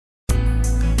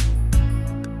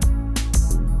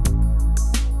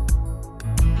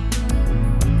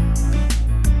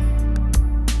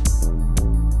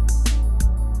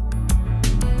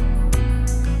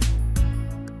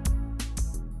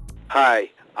Hi.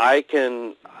 I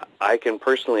can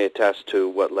personally attest to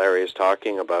what Larry is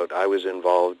talking about. I was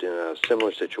involved in a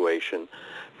similar situation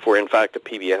for, in fact, a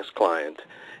PBS client,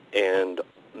 and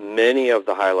many of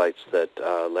the highlights that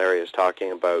Larry is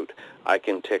talking about, I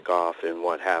can tick off in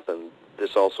what happened.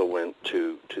 This also went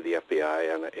to the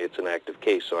FBI, and it's an active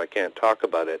case, so I can't talk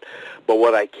about it. But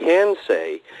what I can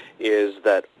say is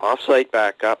that off-site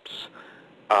backups,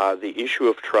 the issue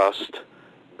of trust,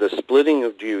 the splitting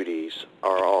of duties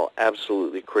are all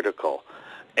absolutely critical.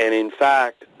 And in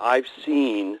fact, I've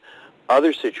seen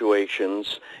other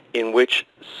situations in which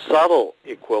subtle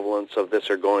equivalents of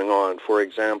this are going on. For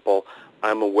example,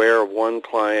 I'm aware of one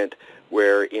client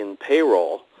where in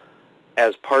payroll,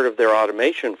 as part of their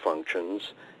automation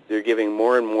functions, they're giving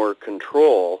more and more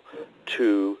control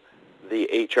to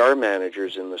the HR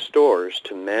managers in the stores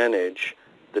to manage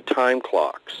the time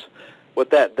clocks. What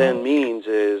that then means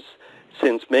is,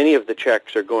 since many of the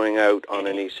checks are going out on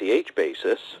an ACH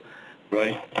basis,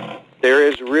 right, there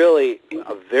is really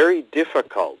a very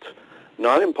difficult,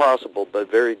 not impossible,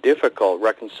 but very difficult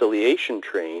reconciliation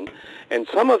train, and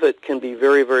some of it can be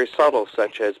very, very subtle,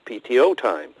 such as PTO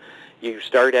time. You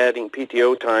start adding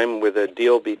PTO time with a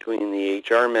deal between the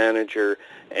HR manager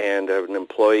and an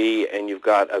employee, and you've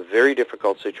got a very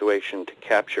difficult situation to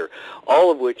capture,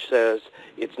 all of which says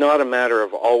it's not a matter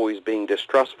of always being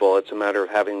distrustful, it's a matter of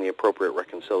having the appropriate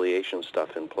reconciliation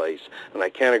stuff in place, and I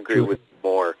can't agree with you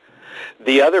more.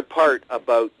 The other part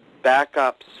about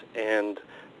backups and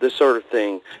this sort of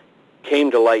thing came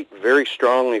to light very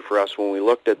strongly for us when we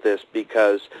looked at this,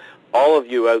 because all of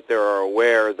you out there are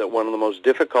aware that one of the most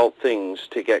difficult things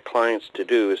to get clients to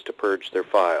do is to purge their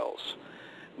files.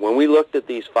 When we looked at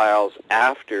these files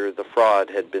after the fraud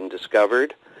had been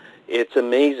discovered, it's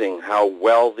amazing how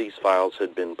well these files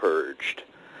had been purged,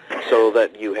 so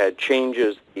that you had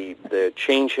changes, the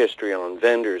change history on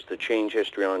vendors, the change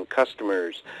history on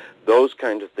customers, those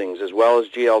kinds of things, as well as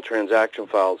GL transaction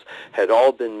files, had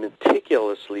all been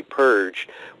meticulously purged,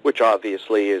 which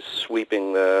obviously is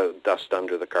sweeping the dust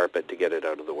under the carpet to get it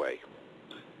out of the way.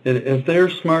 If they're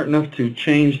smart enough to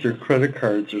change their credit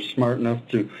cards, they're smart enough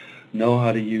to know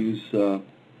how to use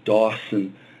DOS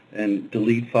and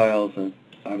delete files. And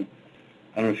I don't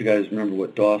know if you guys remember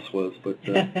what DOS was, but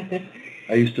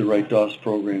I used to write DOS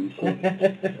programs. So,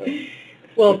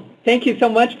 well, thank you so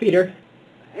much, Peter.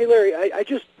 Hey, Larry, I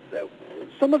just,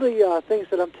 some of the things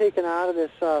that I'm taking out of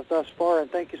this thus far,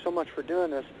 and thank you so much for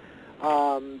doing this,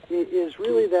 is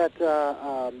really that,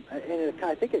 and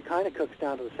I think it kind of cooks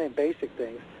down to the same basic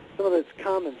things. Some of it's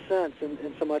common sense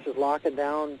in so much as locking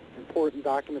down important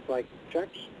documents like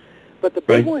checks. But the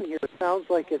big one here sounds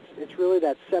like it's really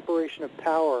that separation of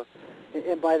power.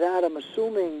 And by that, I'm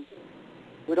assuming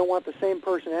we don't want the same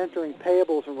person entering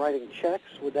payables and writing checks.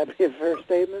 Would that be a fair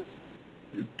statement?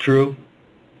 True.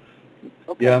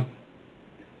 Okay. Yeah.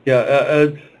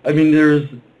 Yeah. I mean,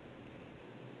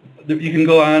 you can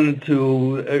go on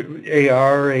to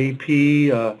AR, AP,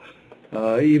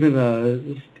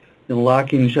 even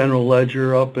locking general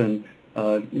ledger up, and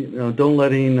don't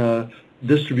letting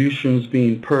distributions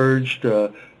being purged.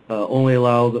 Only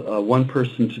allow one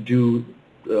person to do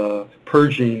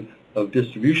purging of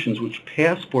distributions, which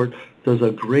Passport does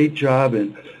a great job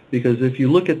in. Because if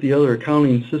you look at the other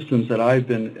accounting systems that I've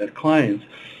been at clients,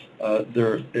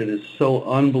 it is so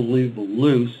unbelievable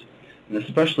loose, and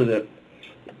especially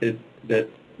that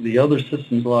the other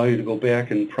systems allow you to go back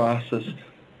and process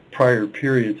prior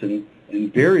periods and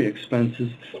vary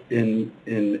expenses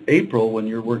in April when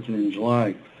you're working in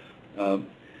July.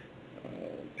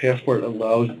 Passport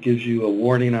gives you a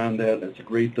warning on that. That's a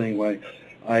great thing. Why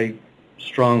I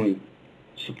strongly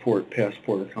support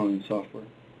Passport accounting software.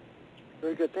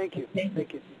 Very good. Thank you.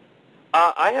 Thank you.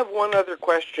 I have one other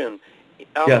question.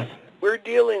 Yes. We're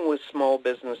dealing with small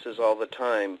businesses all the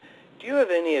time. Do you have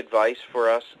any advice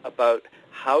for us about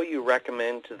how you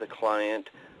recommend to the client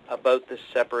about this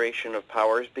separation of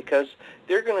powers? Because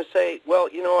they're going to say, well,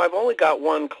 I've only got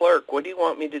one clerk. What do you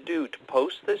want me to do? To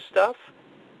post this stuff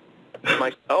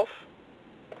myself?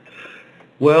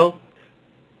 Well,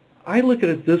 I look at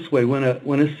it this way. When a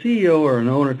CEO or an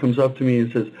owner comes up to me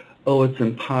and says, oh, it's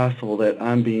impossible that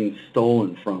I'm being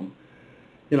stolen from.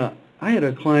 I had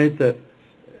a client that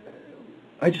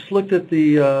I just looked at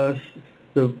the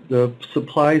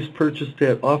supplies purchased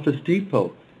at Office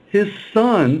Depot. His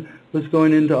son was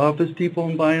going into Office Depot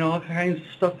and buying all kinds of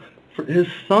stuff. His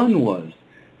son was.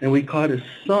 And we caught his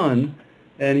son,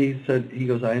 and he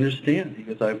goes, I understand. He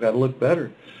goes, I've got to look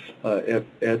better at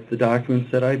the documents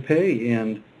that I pay.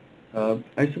 And I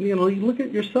said, you look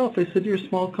at yourself. I said, you're a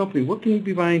small company. What can you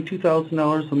be buying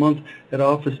 $2,000 a month at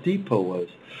Office Depot was?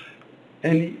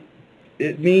 And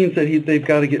it means that they've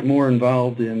got to get more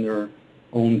involved in their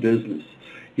own business.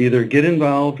 Either get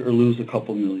involved or lose a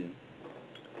couple million.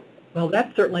 Well,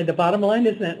 that's certainly the bottom line,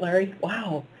 isn't it, Larry?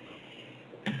 Wow.